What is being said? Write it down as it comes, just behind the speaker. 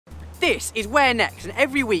This is Where Next, and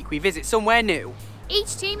every week we visit somewhere new.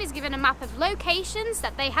 Each team is given a map of locations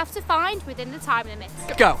that they have to find within the time limits.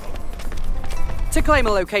 Go! To claim a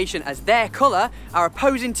location as their colour, our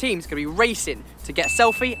opposing team's going to be racing to get a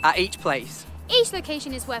selfie at each place. Each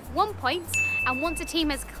location is worth 1 point, and once a team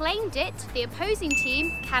has claimed it, the opposing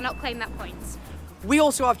team cannot claim that point. We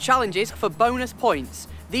also have challenges for bonus points.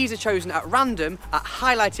 These are chosen at random at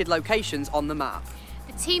highlighted locations on the map.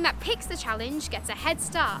 The team that picks the challenge gets a head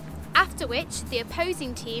start, after which the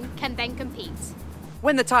opposing team can then compete.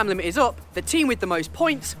 When the time limit is up, the team with the most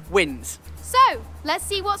points wins. So, let's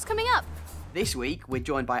see what's coming up. This week, we're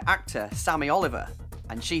joined by actor Sammy Oliver,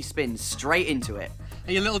 and she spins straight into it.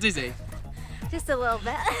 Are you a little dizzy? Just a little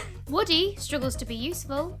bit. Woody struggles to be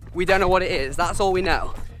useful. We don't know what it is, that's all we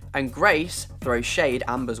know. And Grace throws shade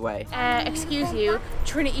Amber's way. Excuse you,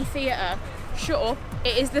 Trinity Theatre. Shut up,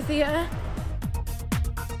 it is the theatre.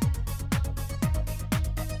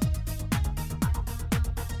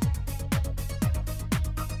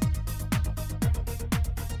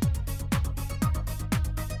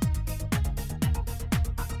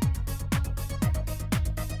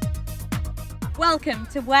 Welcome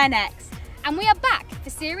to Where Next. And we are back for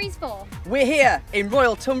Series 4. We're here in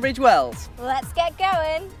Royal Tunbridge Wells. Let's get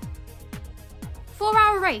going. For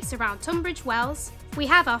our race around Tunbridge Wells, we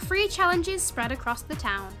have our 3 challenges spread across the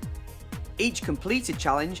town. Each completed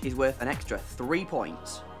challenge is worth an extra 3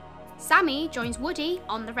 points. Sammy joins Woody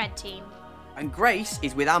on the red team. And Grace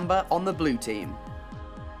is with Amber on the blue team.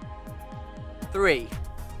 3,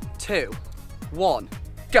 2, 1,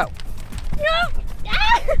 go!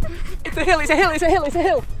 It's a hill, it's a hill, it's a hill, it's a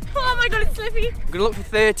hill! Oh my god, it's slippy. We're gonna look for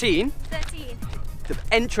 13. 13. The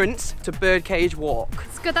entrance to Birdcage Walk.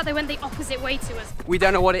 It's good that they went the opposite way to us. We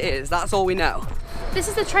don't know what it is, that's all we know. This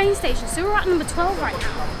is the train station, so we're at number 12 right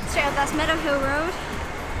now. Straight up, that's Meadow Hill Road.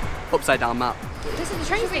 Upside down map. This is the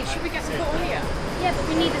train station. Should we get to put on here? Yeah, but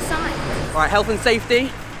we need the sign. Alright, health and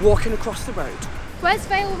safety, walking across the road. Where's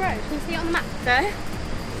Vale Road? Can you see it on the map? There?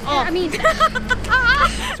 Oh. I mean...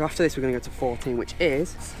 So after this we're gonna go to 14, which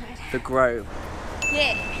is the Grove.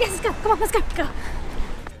 Yeah. Yes, let's go. Come on, let's go. Go.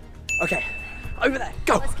 Okay, over there,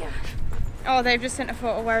 go! Let's go. Oh, they've just sent a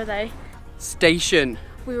photo. Where are they? Station.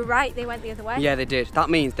 We were right, they went the other way. Yeah, they did. That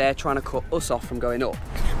means they're trying to cut us off from going up.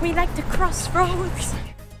 We like to cross roads.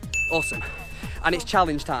 Awesome. And it's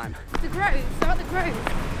challenge time. The Grove. They're at the Grove.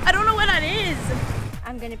 I don't know where that is.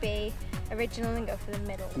 I'm going to be original and go for the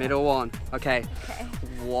middle. Middle one. Okay. Okay.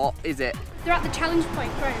 What is it? They're at the challenge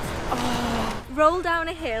point, Grove. Roll down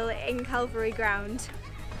a hill in Calverley ground.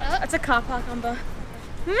 That's a car park, Amber.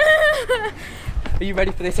 Are you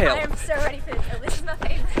ready for this hill? I am so ready for this hill. This is my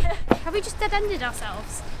favourite. Have we just dead-ended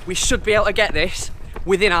ourselves? We should be able to get this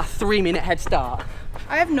within our 3-minute head start.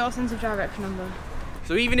 I have no sense of direction, Amber.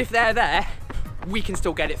 So even if they're there, we can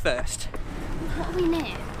still get it first. What are we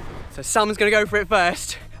near? So Sam's gonna go for it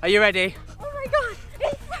first. Are you ready? Oh my god,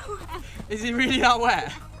 it's so wet. Is it really that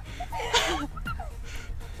wet?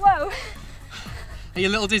 Whoa. Are you a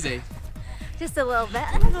little dizzy? Just a little bit.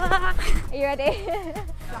 Are you ready?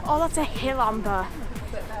 Oh, that's a hill, Amber.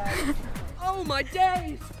 Oh my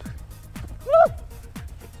days!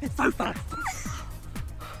 It's so fast.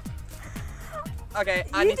 Okay,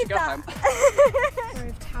 I need to go home.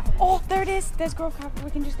 Grove Tavern. Oh, there it is. There's Grove Tavern. We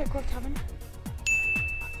can just get Grove Tavern.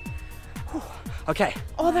 Okay.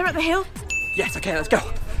 Oh, they're at the hill. Yes, okay, let's go.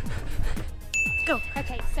 Go.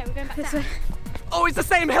 Okay, so we're going back This down. way. Oh, it's the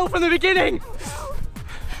same hill from the beginning!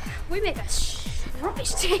 We made a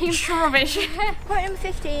rubbish team. Rubbish. Point number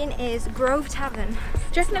 15 is Grove Tavern. Do you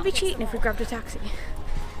reckon it'd be cheating if we grabbed a taxi?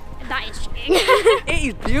 That is cheating. It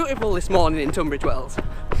is beautiful this morning in Tunbridge Wells.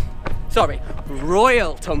 Sorry,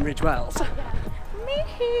 Royal Tunbridge Wells.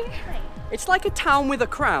 It's like a town with a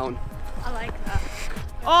crown. I like that.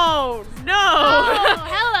 Oh no! Oh,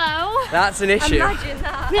 hello. That's an issue. Imagine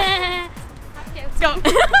that. Let's go.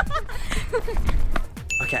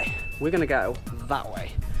 Okay, we're gonna go that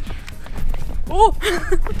way. Oh!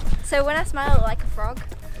 So when I smile, I look like a frog.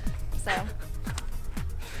 So.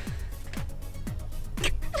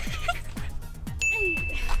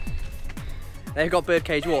 They've got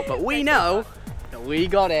Birdcage Walk, but we know that we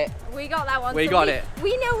got it. We got that one. We got it.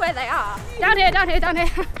 We know where they are. Down here, down here, down here.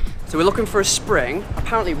 So we're looking for a spring.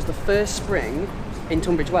 Apparently it was the first spring in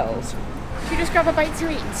Tunbridge Wells. Should we just grab a bite to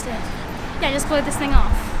eat instead? Yeah, just blow this thing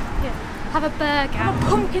off. Yeah. Have a burger.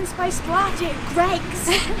 Pumpkin spice latte at Greg's.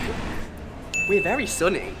 We're very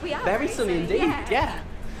sunny. We are very very sunny sunny, indeed. Yeah.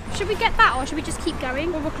 Should we get that or should we just keep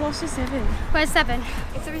going? Well, we're close to 7. Where's 7?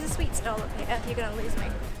 If there is a sweet stall up here, you're going to lose me.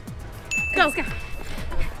 Go, go.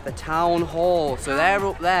 The town hall. So they're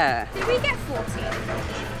up there. Did we get 14?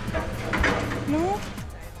 No?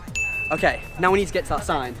 Okay, now we need to get to that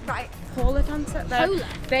sign. Right. Polar dancer.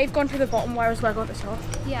 They've gone to the bottom, whereas we're going to the top.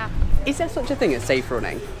 Yeah. Is there such a thing as safe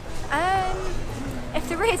running? If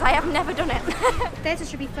there is, I have never done it. Theatre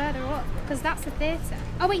should be further up, because that's the theatre.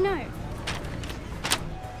 Oh wait, no.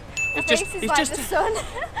 The just- face is it's like just- the sun.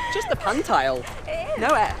 Just the Pantile. It is. No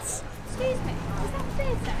S. Excuse me, is that the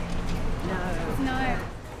theatre? No.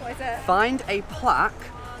 What is it? Find a plaque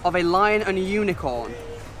of a lion and a unicorn.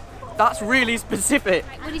 That's really specific.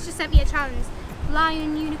 Right, Woody's just sent me a challenge. Lion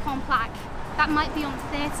and unicorn plaque. That might be on the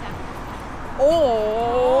theatre.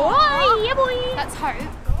 Oh! Yeah, boy! Let's hope.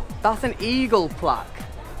 That's an eagle plaque.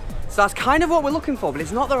 So that's kind of what we're looking for, but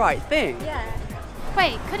it's not the right thing. Yeah.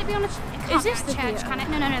 Wait, could it be on a it Is can't be this on a the church, theatre? can it?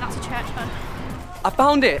 No, that's a church one. I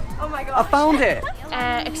found it. Oh my I god. found it.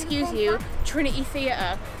 Excuse you, Trinity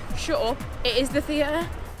Theatre. Shut up. It is the theatre.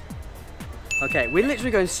 Okay, we're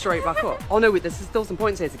literally going straight back up. Oh no, wait, there's still some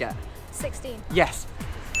points here to get. 16. Yes.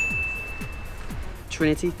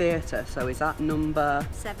 Trinity Theatre, so is that number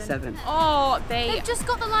 7. Oh, they They've just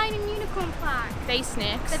got the lion and unicorn plaque.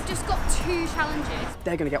 snakes. They've just got 2 challenges.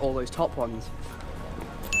 They're gonna get all those top ones.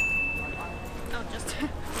 Oh, just.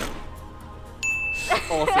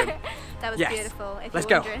 Awesome. That was Yes. beautiful. If Let's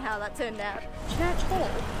you're go. wondering how that turned out. Church Hall.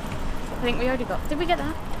 I think we already got. Did we get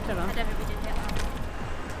that? Don't know. I don't think we did get that.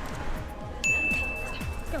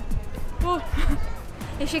 Oh,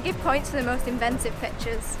 You should give points for the most inventive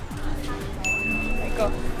pictures. there you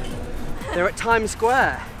go. They're at Times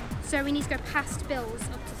Square. So we need to go past Bill's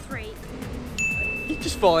up to 3. You're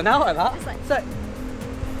just falling out of that. It's like- So,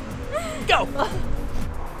 go!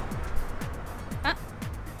 Huh?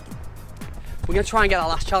 We're gonna try and get that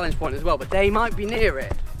last challenge point as well, but they might be near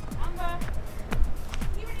it.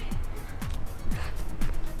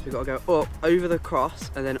 So we've got to go up over the cross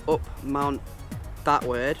and then up Mount that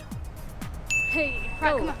word. Hey,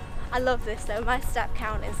 Right, go. come on. I love this though. My step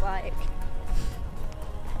count is like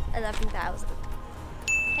 11,000.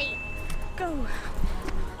 Hey. Go.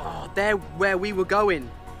 Oh, they're where we were going.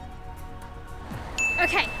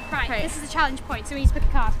 Okay, right. Okay. This is a challenge point, so we need to pick a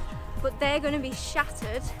card. But they're going to be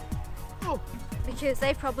shattered Oh. because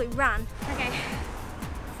they probably ran. Okay.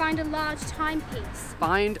 Find a large timepiece.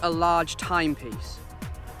 Find a large timepiece.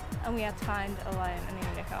 And we had to find a lion and a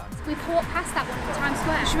unicorn. We walked past that one at Times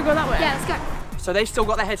Square. Should we go that way? Yeah, let's go. So they've still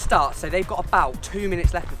got their head start, so they've got about 2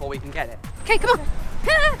 minutes left before we can get it. Okay, come on.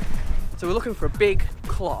 So we're looking for a big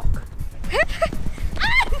clock.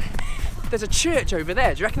 There's a church over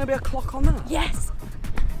there. Do you reckon there'll be a clock on that? Yes.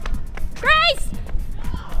 Grace!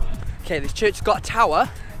 Okay, this church has got a tower.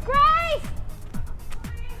 Grace!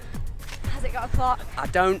 Has it got a clock? I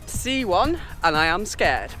don't see one, and I am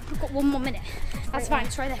scared. We've got 1 more minute. That's fine,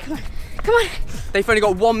 it's right there. Come on. Come on. They've only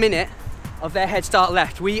got 1 minute of their head start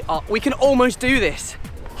left. We can almost do this.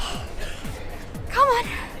 Come on.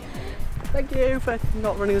 Thank you for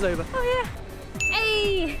not running us over. Oh yeah.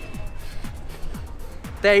 Hey!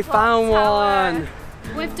 They found tower. one.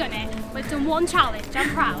 We've done it. We've done 1 challenge. I'm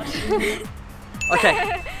proud.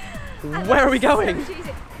 Okay, where are we going?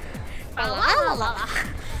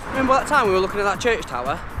 Remember that time we were looking at that church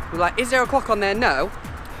tower? We were like, is there a clock on there? No.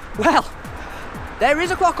 Well, there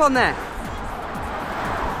is a clock on there.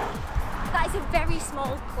 That is a very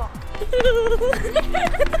small clock.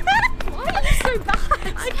 Why are you so bad?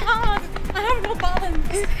 I can't. I have no balance.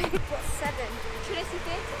 What's 7? Trinity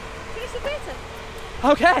Theatre. Trinity Theatre.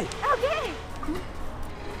 Okay. Okay.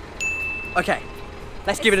 Okay,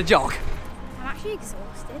 let's give it a jog. I'm actually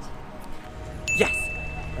exhausted. Yes,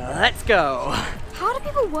 let's go. How do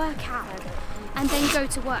people work out and then go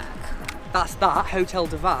to work? That's that, Hotel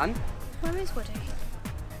Tavern. Where is Woody?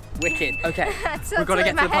 Wicked. Okay, So we've got to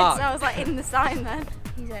get to the my head, park. so I was like in the sign then.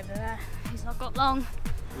 He's over there. He's not got long.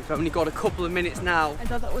 We've only got a couple of minutes now. I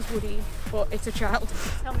thought that was Woody, but it's a child.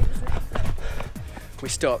 Tell me this. We're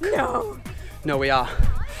stuck. No. No, we are.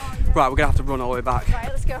 Right, we're gonna have to run all the way back. Right,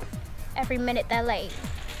 let's go. Every minute they're late,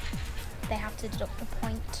 they have to deduct a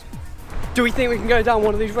point. Do we think we can go down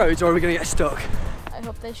one of these roads, or are we gonna get stuck? I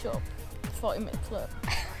hope they show up 40-minute flip.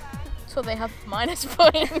 So they have minus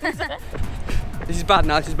points. This is bad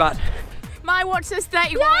now. This is bad. My watch says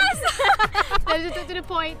 31. Yes! They deducted a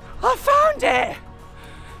point. I found it.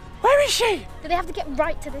 Where is she? Do they have to get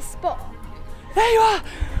right to this spot? There you are.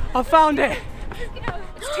 I found it.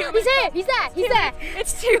 It's 2 minutes. He's here! He's there! He's there!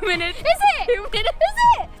 It's 2 minutes. Is it? 2 minutes.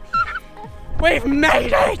 Is it? We've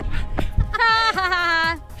made it.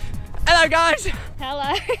 Hello, guys.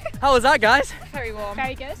 Hello. How was that, guys? Very warm.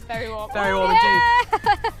 Very good. Very warm. Very warm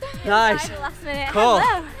indeed. Nice. Right, last minute. Cool.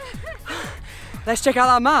 Hello. Let's check out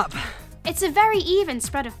that map. It's a very even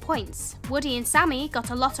spread of points. Woody and Sammy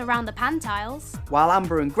got a lot around the Pantiles, While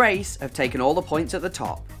Amber and Grace have taken all the points at the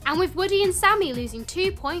top. And with Woody and Sammy losing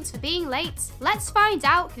 2 points for being late, let's find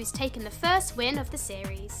out who's taken the first win of the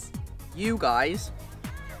series. You guys,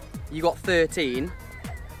 you got 13,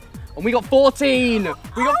 and we got 14!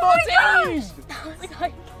 We got 14!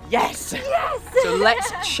 Yes! Yes! So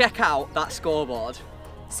let's check out that scoreboard.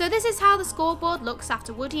 So this is how the scoreboard looks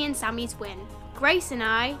after Woody and Sammy's win. Grace and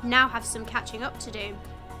I now have some catching up to do.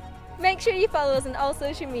 Make sure you follow us on all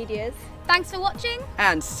social medias. Thanks for watching.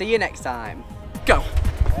 And see you next time. Go!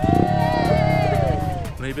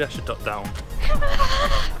 Maybe I should duck down.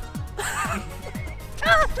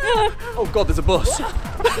 Oh God, there's a bus.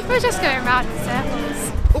 We're just going round in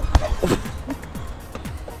circles. Oh.